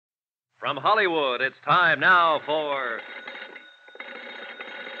From Hollywood, it's time now for...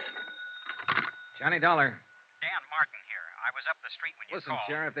 Johnny Dollar. Dan Martin here. I was up the street when you Listen, called.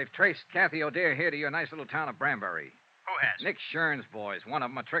 Sheriff, they've traced Kathy O'Dare here to your nice little town of Branbury. Who has? Nick Shurn's boys. One of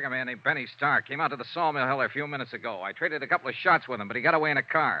them, a trigger man named Benny Starr, came out to the sawmill hill a few minutes ago. I traded a couple of shots with him, but he got away in a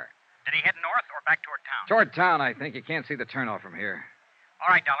car. Did he head north or back toward town? Toward town, I think. You can't see the turnoff from here. All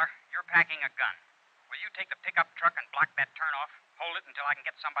right, Dollar. You're packing a gun. Will you take the pickup truck and block that turnoff? Hold it until I can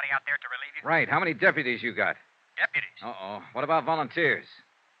get somebody out there to relieve you? Right. How many deputies you got? Deputies? Uh-oh. What about volunteers?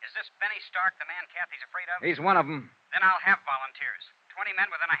 Is this Benny Stark the man Kathy's afraid of? He's one of them. Then I'll have volunteers. 20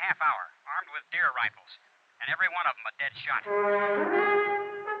 men within a half hour, armed with deer rifles. And every one of them a dead shot.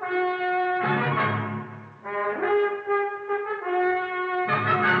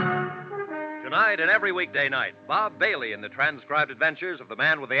 Tonight and every weekday night, Bob Bailey in the transcribed adventures of the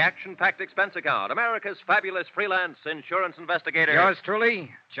man with the action-packed expense account, America's fabulous freelance insurance investigator. Yours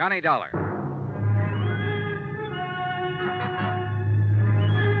truly, Johnny Dollar.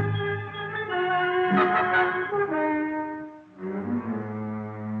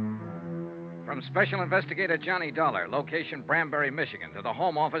 From Special Investigator Johnny Dollar, location Branbury, Michigan, to the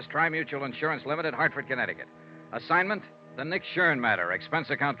Home Office, Tri-Mutual Insurance Limited, Hartford, Connecticut. Assignment, the Nick Shurn matter. Expense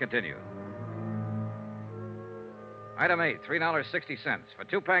account continued. Item 8, $3.60 for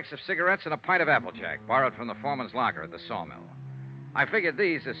 2 packs of cigarettes and a pint of Applejack, borrowed from the foreman's locker at the sawmill. I figured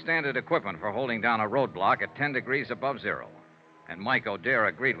these as standard equipment for holding down a roadblock at 10 degrees above zero. And Mike O'Dare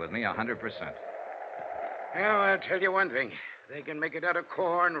agreed with me 100%. Well, I'll tell you one thing. They can make it out of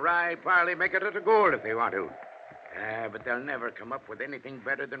corn, rye, barley, make it out of gold if they want to. But they'll never come up with anything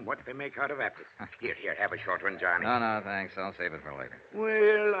better than what they make out of apples. Here, have a short one, Johnny. No, thanks. I'll save it for later.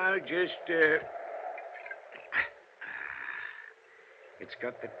 Well, I'll just, It's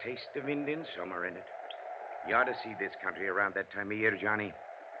got the taste of Indian summer in it. You ought to see this country around that time of year, Johnny.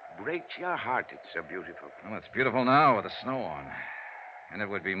 Breaks your heart, it's so beautiful. Well, it's beautiful now with the snow on. And it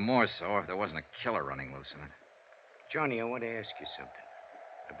would be more so if there wasn't a killer running loose in it. Johnny, I want to ask you something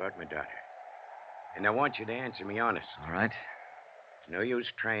about my daughter. And I want you to answer me honest. All right. It's no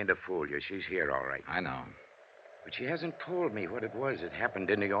use trying to fool you. She's here, all right. I know. But she hasn't told me what it was that happened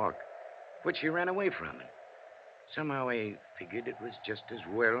in New York. What she ran away from. And somehow I figured it was just as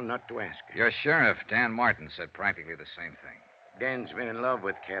well not to ask her. Your sheriff, Dan Martin, said practically the same thing. Dan's been in love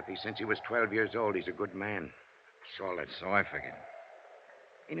with Kathy since he was 12 years old. He's a good man. Solid. So I figured.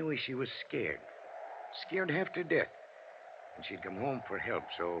 Anyway, she was scared. Scared half to death. And she'd come home for help,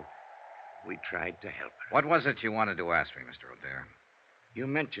 so we tried to help her. What was it you wanted to ask me, Mr. O'Dare? You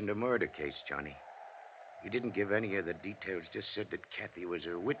mentioned a murder case, Johnny. You didn't give any of the details, just said that Kathy was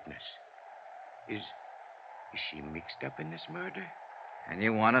a witness. Is she mixed up in this murder? And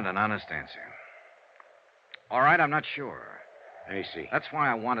you wanted an honest answer. All right, I'm not sure. I see. That's why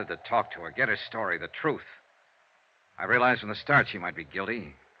I wanted to talk to her, get her story, the truth. I realized from the start she might be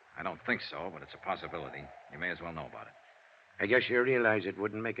guilty. I don't think so, but it's a possibility. You may as well know about it. I guess you realize it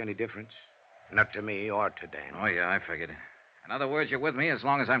wouldn't make any difference. Not to me or to Dan. Oh, yeah, I figured. In other words, you're with me as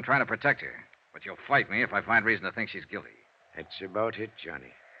long as I'm trying to protect her. But you'll fight me if I find reason to think she's guilty. That's about it,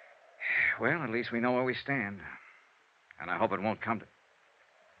 Johnny. Well, at least we know where we stand. And I hope it won't come to...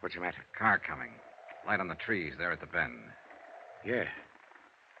 What's the matter? Car coming. Light on the trees there at the bend. Yeah.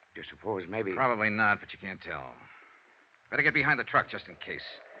 Do you suppose maybe... Probably not, but you can't tell. Better get behind the truck just in case.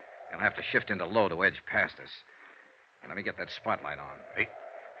 They'll have to shift into low to edge past us. And let me get that spotlight on.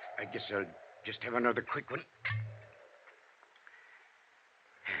 I guess I'll just have another quick one.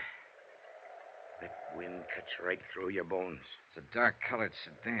 That wind cuts right through your bones. It's a dark-colored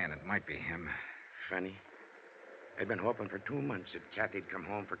sedan. It might be him. Funny. I'd been hoping for 2 months that Kathy'd come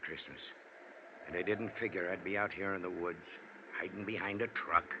home for Christmas. And I didn't figure I'd be out here in the woods, hiding behind a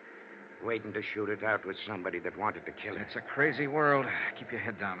truck, waiting to shoot it out with somebody that wanted to kill her. It's a crazy world. Keep your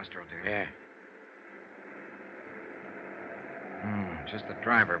head down, Mr. O'Dare. Yeah. Just the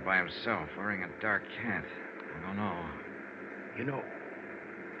driver by himself, wearing a dark hat. I don't know. You know,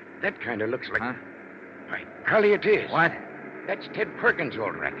 that kind of looks like... Huh? By golly, it is. What? That's Ted Perkins,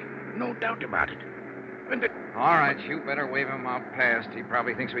 all right. No doubt about it. And All right, you better wave him out past. He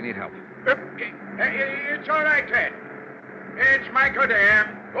probably thinks we need help. It's all right, Ted. It's Mike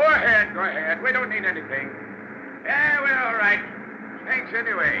O'Dare. Go ahead. We don't need anything. Yeah, we're all right. Thanks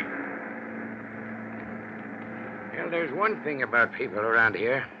anyway. Well, there's one thing about people around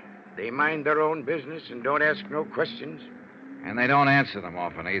here. They mind their own business and don't ask no questions. And they don't answer them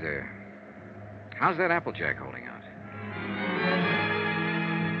often either. How's that Applejack holding out?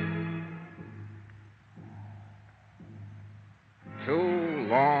 Two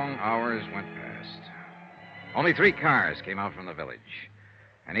long hours went past. Only 3 cars came out from the village.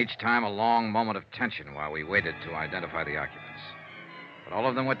 And each time a long moment of tension while we waited to identify the occupants. But all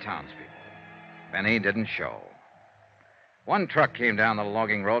of them were townspeople. Benny didn't show. One truck came down the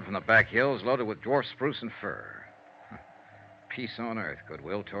logging road from the back hills loaded with dwarf spruce and fir. Peace on earth,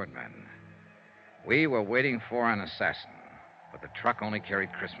 goodwill toward men. We were waiting for an assassin, but the truck only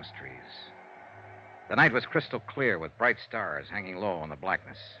carried Christmas trees. The night was crystal clear with bright stars hanging low in the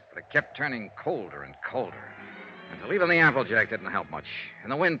blackness, but it kept turning colder and colder until even the Applejack didn't help much.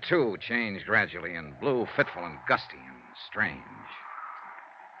 And the wind, too, changed gradually and blew fitful and gusty and strange.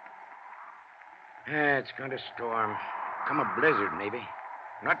 It's going to storm. Come a blizzard, maybe.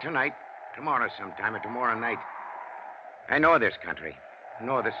 Not tonight. Tomorrow sometime or tomorrow night. I know this country.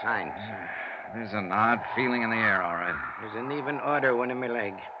 Know the signs. There's an odd feeling in the air, all right. There's an even odor one in my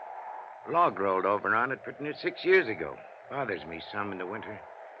leg. Log rolled over on it pretty near 6 years ago. Bothers me some in the winter.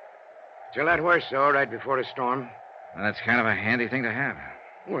 It's a lot worse, though, right before the storm. Well, that's kind of a handy thing to have.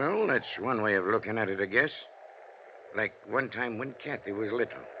 Well, that's one way of looking at it, I guess. Like one time when Kathy was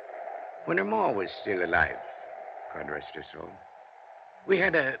little. When her ma was still alive. God rest her soul. We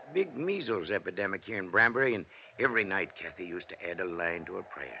had a big measles epidemic here in Branbury, and every night Kathy used to add a line to her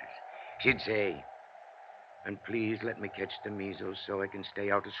prayers. She'd say, "And please let me catch the measles so I can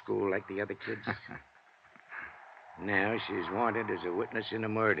stay out of school like the other kids." Now she's wanted as a witness in a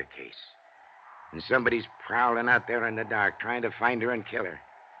murder case. And somebody's prowling out there in the dark trying to find her and kill her.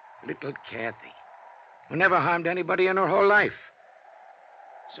 Little Kathy, who never harmed anybody in her whole life.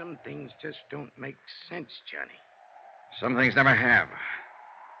 Some things just don't make sense, Johnny. Some things never have.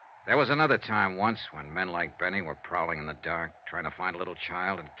 There was another time once when men like Benny were prowling in the dark, trying to find a little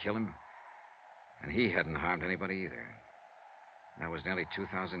child and kill him. And he hadn't harmed anybody either. That was nearly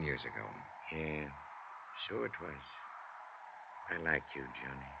 2,000 years ago. Yeah, so it was. I like you,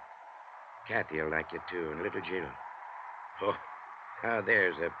 Johnny. Kathy will like you, too, and little Jill. Oh, now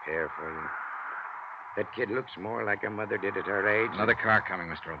there's a pair for you. That kid looks more like her mother did at her age. Another car coming,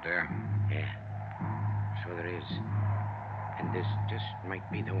 Mr. O'Dare. Yeah, so there is. And this just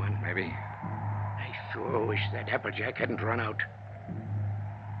might be the one. Maybe. I sure wish that Applejack hadn't run out.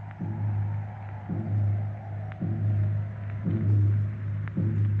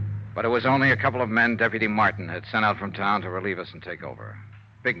 But it was only a couple of men Deputy Martin had sent out from town to relieve us and take over.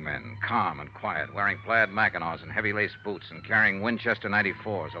 Big men, calm and quiet, wearing plaid mackinaws and heavy-laced boots and carrying Winchester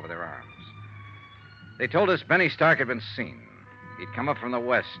 94s over their arms. They told us Benny Stark had been seen. He'd come up from the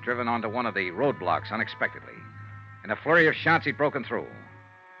west, driven onto one of the roadblocks unexpectedly. In a flurry of shots, he'd broken through.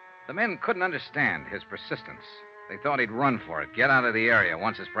 The men couldn't understand his persistence. They thought he'd run for it, get out of the area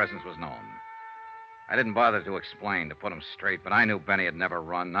once his presence was known. I didn't bother to explain, to put him straight, but I knew Benny had never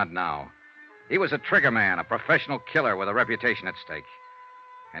run, not now. He was a trigger man, a professional killer with a reputation at stake.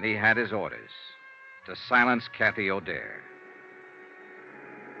 And he had his orders to silence Kathy O'Dare.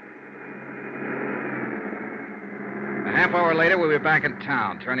 A half hour later, we were back in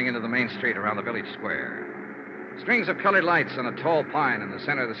town, turning into the main street around the village square. Strings of colored lights on a tall pine in the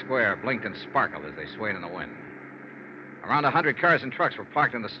center of the square blinked and sparkled as they swayed in the wind. Around 100 cars and trucks were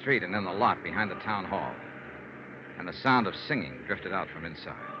parked in the street and in the lot behind the town hall. And the sound of singing drifted out from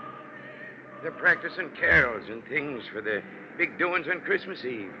inside. They're practicing carols and things for the big doings on Christmas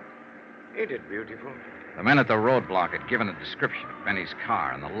Eve. Ain't it beautiful? The men at the roadblock had given a description of Benny's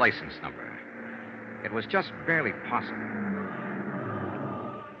car and the license number. It was just barely possible.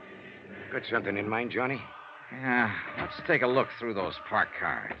 Got something in mind, Johnny? Yeah, let's take a look through those parked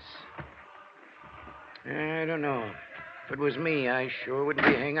cars. I don't know. If it was me, I sure wouldn't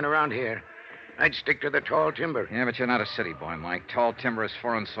be hanging around here. I'd stick to the tall timber. Yeah, but you're not a city boy, Mike. Tall timber is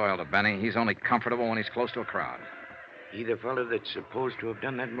foreign soil to Benny. He's only comfortable when he's close to a crowd. He the fellow that's supposed to have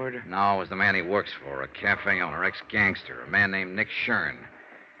done that murder? No, it was the man he works for, a cafe owner, ex-gangster, a man named Nick Shurn.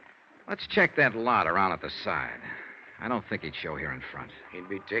 Let's check that lot around at the side. I don't think he'd show here in front. He'd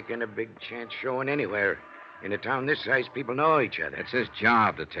be taking a big chance showing anywhere. In a town this size, people know each other. It's his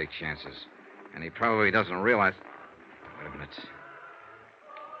job to take chances. And he probably doesn't realize... Wait a minute.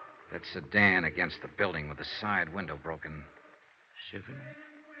 That sedan against the building with the side window broken. 7,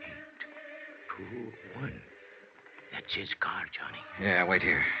 8, 2, 1. That's his car, Johnny. Yeah, wait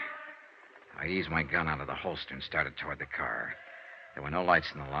here. I eased my gun out of the holster and started toward the car. There were no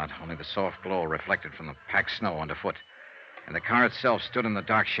lights in the lot, only the soft glow reflected from the packed snow underfoot. And the car itself stood in the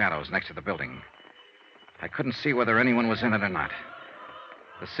dark shadows next to the building. I couldn't see whether anyone was in it or not.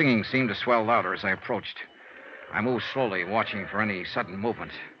 The singing seemed to swell louder as I approached. I moved slowly, watching for any sudden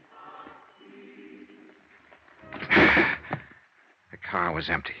movement. The car was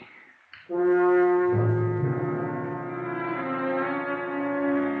empty.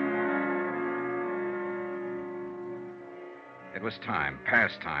 It was time,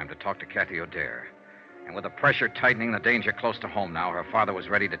 past time, to talk to Kathy O'Dare. And with the pressure tightening, the danger close to home now, her father was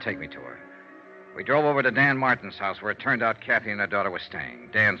ready to take me to her. We drove over to Dan Martin's house, where it turned out Kathy and her daughter were staying.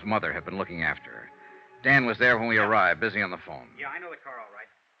 Dan's mother had been looking after her. Dan was there when we arrived, busy on the phone. Yeah, I know the car all right.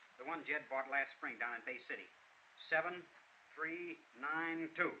 The one Jed bought last spring down in Bay City.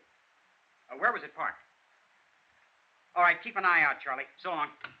 7392. Where was it parked? All right, keep an eye out, Charlie. So long.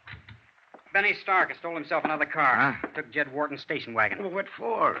 Benny Stark has stole himself another car. Huh? Took Jed Wharton's station wagon. Well, what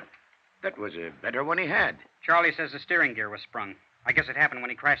for? That was a better one he had. Charlie says the steering gear was sprung. I guess it happened when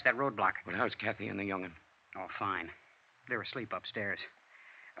he crashed that roadblock. Well, how's Kathy and the young'un? Oh, fine. They're asleep upstairs.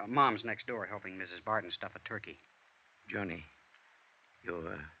 Mom's next door helping Mrs. Barton stuff a turkey. Johnny,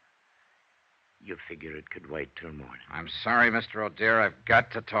 you figure it could wait till morning. I'm sorry, Mr. O'Dare. I've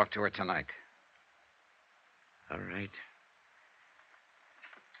got to talk to her tonight. All right.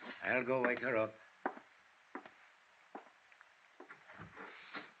 I'll go wake her up.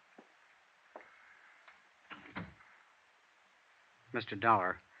 Mr.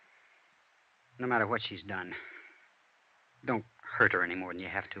 Dollar, no matter what she's done, don't hurt her any more than you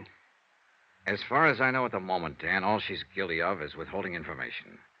have to. As far as I know at the moment, Dan, all she's guilty of is withholding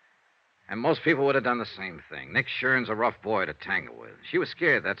information. And most people would have done the same thing. Nick Shurn's a rough boy to tangle with. She was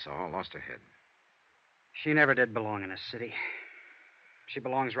scared, that's all. Lost her head. She never did belong in a city. She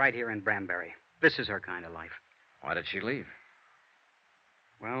belongs right here in Branbury. This is her kind of life. Why did she leave?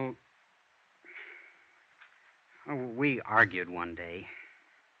 Well, we argued one day,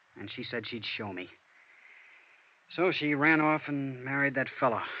 and she said she'd show me. So she ran off and married that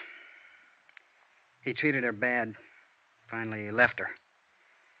fella. He treated her bad. Finally left her.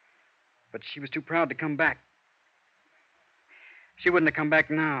 But she was too proud to come back. She wouldn't have come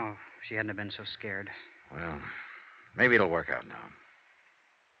back now if she hadn't have been so scared. Well, maybe it'll work out now.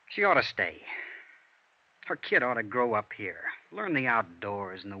 She ought to stay. Her kid ought to grow up here. Learn the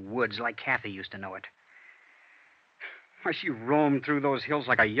outdoors and the woods like Kathy used to know it. Why, she roamed through those hills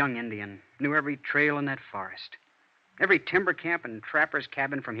like a young Indian. Knew every trail in that forest. Every timber camp and trapper's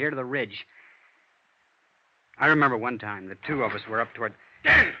cabin from here to the ridge. I remember one time the two of us were up toward...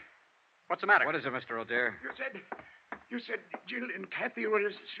 Dan! What's the matter? What is it, Mr. O'Dare? You said Jill and Kathy were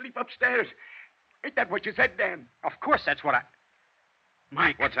asleep upstairs. Ain't that what you said, Dan? Of course that's what I...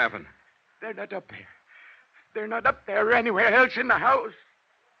 Mike. What's happened? They're not up there. They're not up there or anywhere else in the house.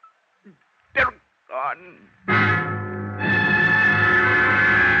 They're gone.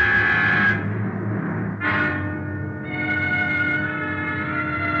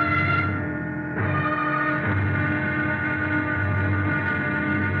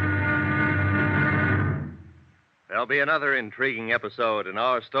 There'll be another intriguing episode in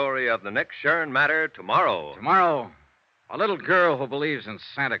our story of the Nick Shurn matter tomorrow. Tomorrow, a little girl who believes in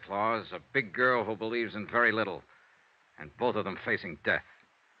Santa Claus, a big girl who believes in very little, and both of them facing death.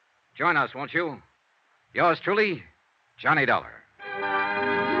 Join us, won't you? Yours truly, Johnny Dollar.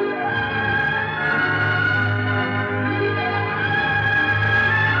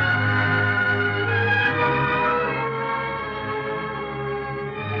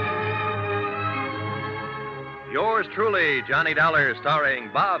 Yours truly, Johnny Dollar, starring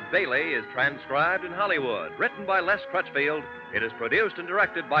Bob Bailey, is transcribed in Hollywood. Written by Les Crutchfield, it is produced and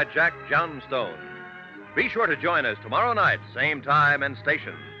directed by Jack Johnstone. Be sure to join us tomorrow night, same time and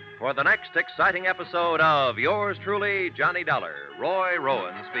station, for the next exciting episode of Yours truly, Johnny Dollar. Roy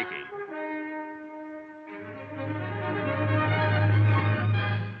Rowan speaking.